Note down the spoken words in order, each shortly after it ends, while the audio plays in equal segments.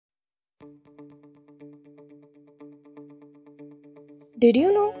Did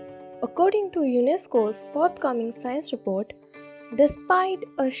you know? According to UNESCO's forthcoming science report, despite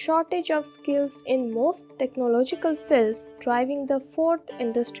a shortage of skills in most technological fields driving the fourth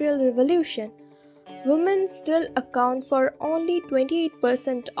industrial revolution, women still account for only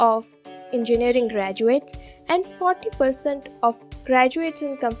 28% of engineering graduates and 40% of graduates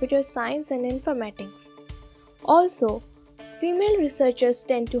in computer science and informatics. Also, female researchers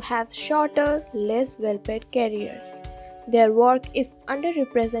tend to have shorter, less well paid careers. Their work is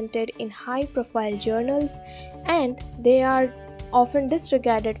underrepresented in high profile journals and they are often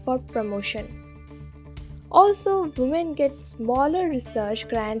disregarded for promotion. Also, women get smaller research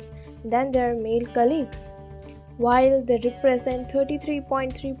grants than their male colleagues. While they represent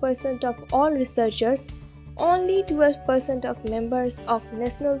 33.3% of all researchers, only 12% of members of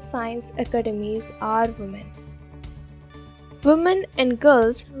national science academies are women. Women and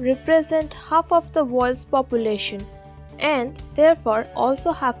girls represent half of the world's population and therefore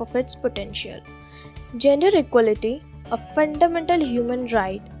also half of its potential. Gender equality, a fundamental human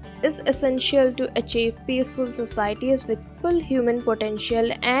right, is essential to achieve peaceful societies with full human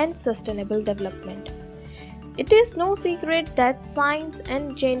potential and sustainable development. It is no secret that science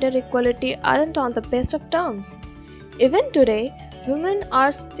and gender equality aren't on the best of terms. Even today, women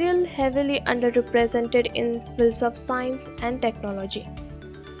are still heavily underrepresented in fields of science and technology.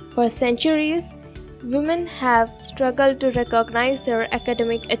 For centuries, women have struggled to recognize their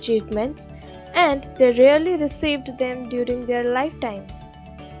academic achievements and they rarely received them during their lifetime.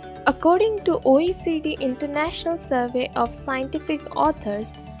 According to OECD International Survey of Scientific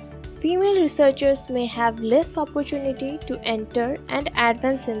Authors, female researchers may have less opportunity to enter and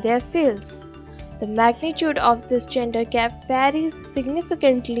advance in their fields. The magnitude of this gender gap varies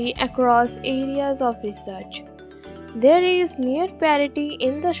significantly across areas of research. There is near parity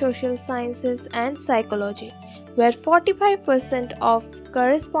in the social sciences and psychology, where 45% of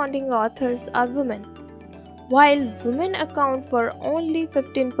corresponding authors are women, while women account for only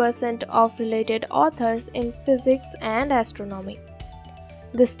 15% of related authors in physics and astronomy.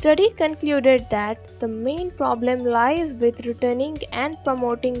 The study concluded that the main problem lies with retaining and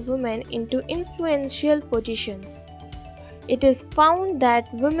promoting women into influential positions. It is found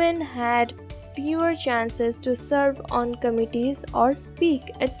that women had fewer chances to serve on committees or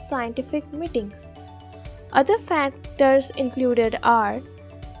speak at scientific meetings. Other factors included are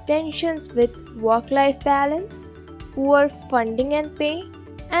tensions with work-life balance, poor funding and pay,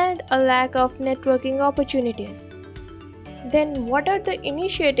 and a lack of networking opportunities. Then what are the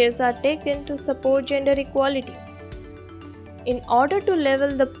initiatives are taken to support gender equality? In order to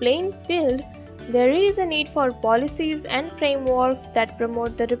level the playing field, there is a need for policies and frameworks that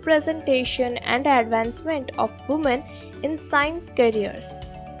promote the representation and advancement of women in science careers.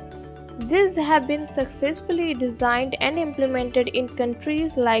 These have been successfully designed and implemented in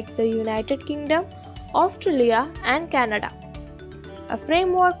countries like the United Kingdom, Australia, and Canada. A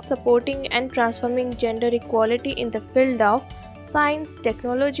framework supporting and transforming gender equality in the field of science,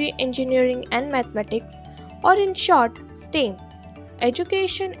 technology, engineering, and mathematics, or in short, STEM.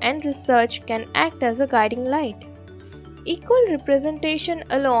 Education and research can act as a guiding light. Equal representation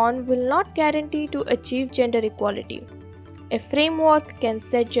alone will not guarantee to achieve gender equality. A framework can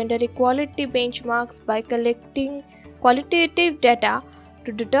set gender equality benchmarks by collecting qualitative data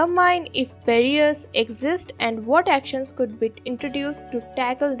to determine if barriers exist and what actions could be introduced to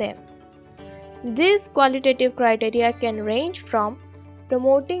tackle them. These qualitative criteria can range from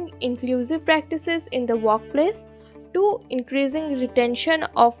promoting inclusive practices in the workplace to increasing retention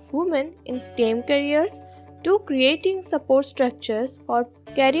of women in STEM careers to creating support structures for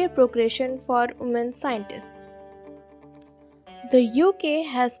career progression for women scientists. The UK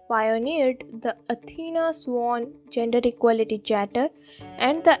has pioneered the Athena Swan Gender Equality Charter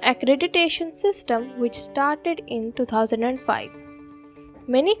and the accreditation system, which started in 2005.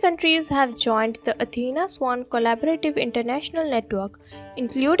 Many countries have joined the Athena Swan Collaborative International Network,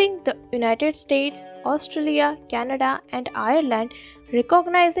 including the United States, Australia, Canada, and Ireland,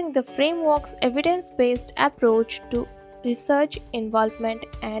 recognizing the framework's evidence-based approach to research involvement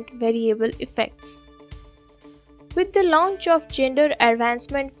and variable effects. With the launch of Gender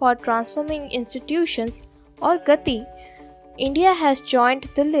Advancement for Transforming Institutions, or GATI, India has joined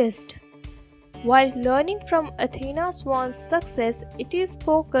the list. While learning from Athena Swan's success, it is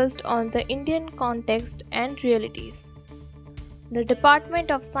focused on the Indian context and realities. The Department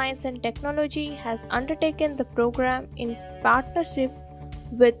of Science and Technology has undertaken the program in partnership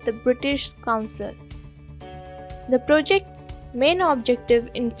with the British Council. The project's main objective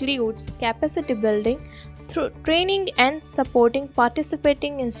includes capacity building through training and supporting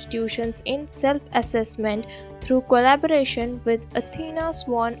participating institutions in self-assessment through collaboration with Athena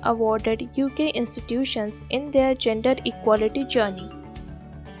Swan awarded UK institutions in their gender equality journey.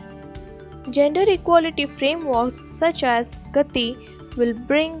 Gender equality frameworks such as Gati will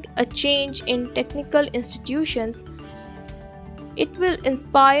bring a change in technical institutions. It will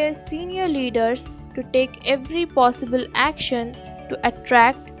inspire senior leaders to take every possible action to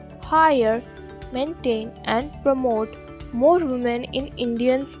attract, hire, maintain and promote more women in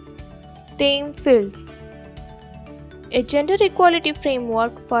India's STEM fields. A gender equality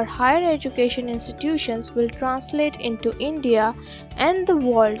framework for higher education institutions will translate into India and the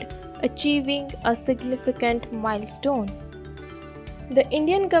world achieving a significant milestone. The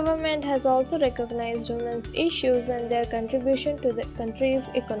Indian government has also recognized women's issues and their contribution to the country's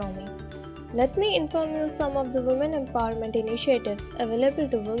economy. Let me inform you some of the women empowerment initiatives available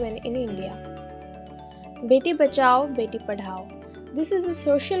to women in India. Beti Bachao, Beti Padhao. This is a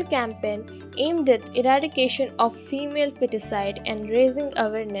social campaign aimed at eradication of female feticide and raising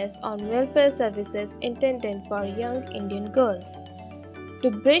awareness on welfare services intended for young Indian girls.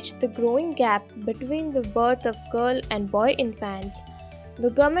 To bridge the growing gap between the birth of girl and boy infants, the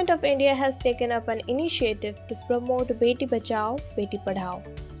Government of India has taken up an initiative to promote Beti Bachao, Beti Padhao.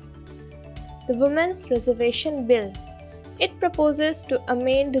 The Women's Reservation Bill. It proposes to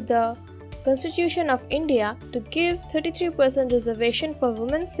amend the Constitution of India to give 33% reservation for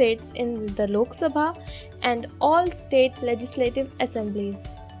women seats in the Lok Sabha and all state legislative assemblies.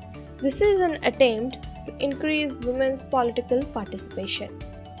 This is an attempt to increase women's political participation.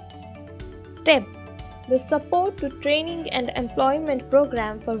 STEP. The Support to Training and Employment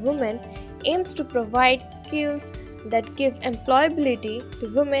Program for Women aims to provide skills that give employability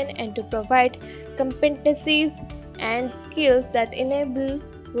to women and to provide competencies and skills that enable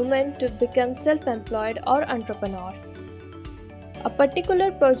women to become self-employed or entrepreneurs. A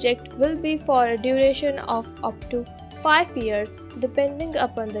particular project will be for a duration of up to 5 years depending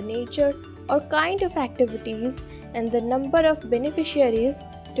upon the nature or kind of activities and the number of beneficiaries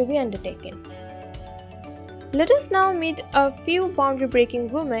to be undertaken. Let us now meet a few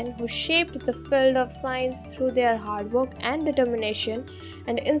boundary-breaking women who shaped the field of science through their hard work and determination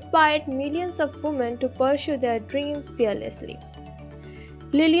and inspired millions of women to pursue their dreams fearlessly.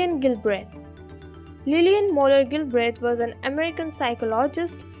 Lillian Gilbreth. Lillian Moller Gilbreth was an American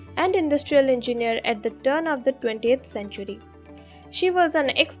psychologist and industrial engineer at the turn of the 20th century. She was an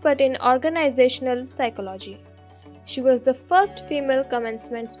expert in organizational psychology. She was the first female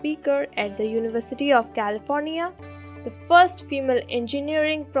commencement speaker at the University of California, the first female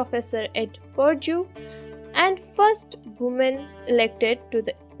engineering professor at Purdue, and first woman elected to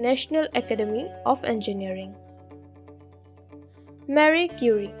the National Academy of Engineering. Marie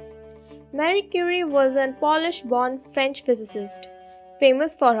Curie. Marie Curie was a Polish-born French physicist,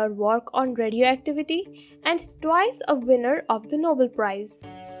 famous for her work on radioactivity and twice a winner of the Nobel Prize.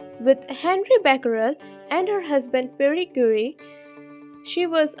 With Henry Becquerel and her husband Pierre Curie, she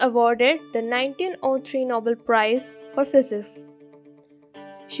was awarded the 1903 Nobel Prize for Physics.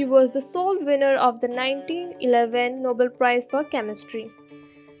 She was the sole winner of the 1911 Nobel Prize for Chemistry.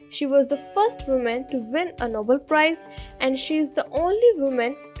 She was the first woman to win a Nobel Prize, and she is the only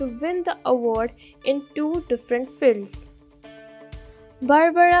woman to win the award in 2 different fields.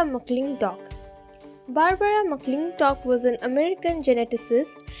 Barbara McClintock. Barbara McClintock was an American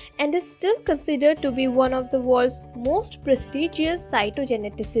geneticist and is still considered to be one of the world's most prestigious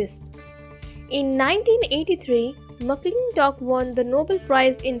cytogeneticists. In 1983, McClintock won the Nobel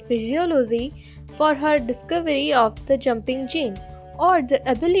Prize in Physiology for her discovery of the jumping gene, or the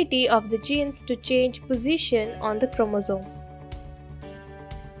ability of the genes to change position on the chromosome.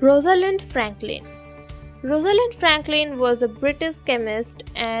 Rosalind Franklin. Rosalind Franklin was a British chemist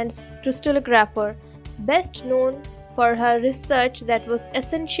and crystallographer, best known for her research that was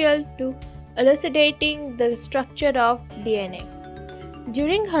essential to elucidating the structure of DNA.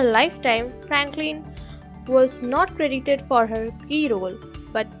 During her lifetime, Franklin was not credited for her key role,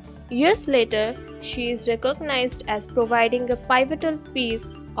 but years later, she is recognized as providing a pivotal piece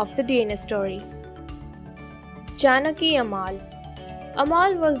of the DNA story. Janaki Ammal.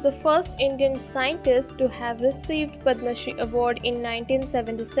 Ammal was the first Indian scientist to have received Padma Shri Award in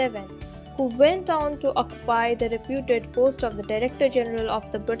 1977, who went on to occupy the reputed post of the Director General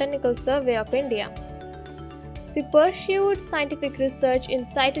of the Botanical Survey of India. She pursued scientific research in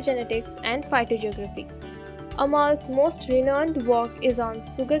cytogenetics and phytogeography. Ammal's most renowned work is on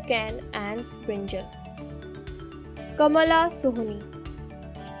sugarcane and brinjal. Kamala Sohani.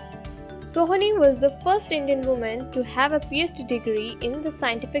 Sohani was the first Indian woman to have a PhD degree in the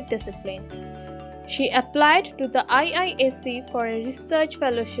scientific discipline. She applied to the IISc for a research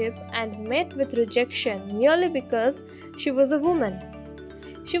fellowship and met with rejection merely because she was a woman.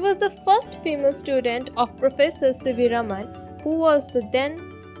 She was the first female student of Professor C.V. Raman, who was the then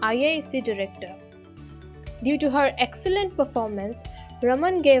IISc director. Due to her excellent performance,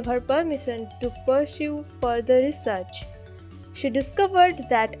 Raman gave her permission to pursue further research. She discovered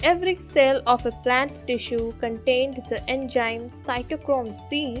that every cell of a plant tissue contained the enzyme cytochrome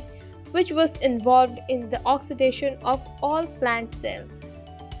C, which was involved in the oxidation of all plant cells.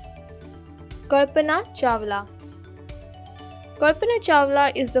 Kalpana Chawla. Kalpana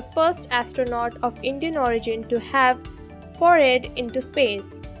Chawla is the first astronaut of Indian origin to have forayed into space.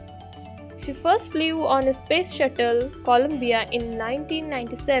 She first flew on a space shuttle Columbia in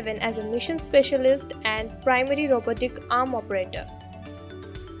 1997 as a mission specialist and primary robotic arm operator.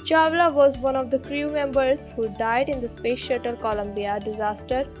 Chawla was one of the crew members who died in the space shuttle Columbia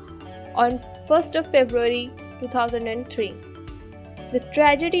disaster on 1st of February 2003. The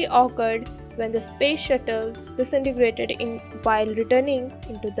tragedy occurred when the space shuttle disintegrated while returning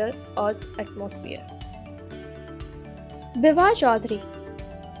into the Earth's atmosphere. Bibha Chaudhary.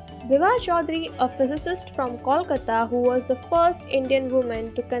 Bibha Chaudhary, a physicist from Kolkata who was the first Indian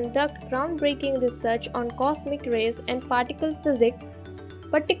woman to conduct groundbreaking research on cosmic rays and particle physics,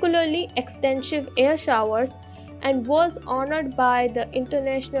 particularly extensive air showers, and was honored by the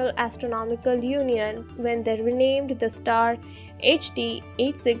International Astronomical Union when they renamed the star HD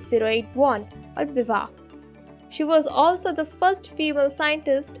 86081 or Bibha. She was also the first female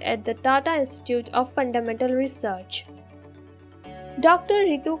scientist at the Tata Institute of Fundamental Research. Dr.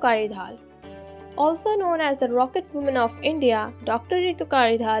 Ritu Karidhal. Also known as the Rocket Woman of India, Dr. Ritu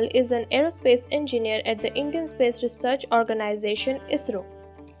Karidhal is an aerospace engineer at the Indian Space Research Organisation ISRO.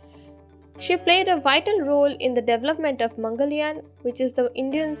 She played a vital role in the development of Mangalyaan, which is the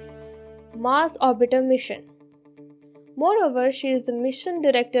Indian Mars orbiter mission. Moreover, she is the mission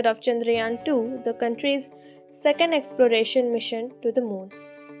director of Chandrayaan-2, the country's second exploration mission to the moon.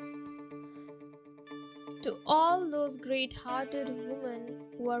 To all those great-hearted women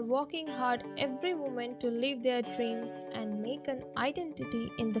who are working hard every moment to live their dreams and make an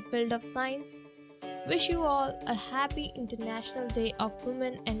identity in the field of science, wish you all a happy International Day of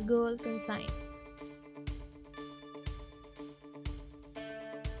Women and Girls in Science.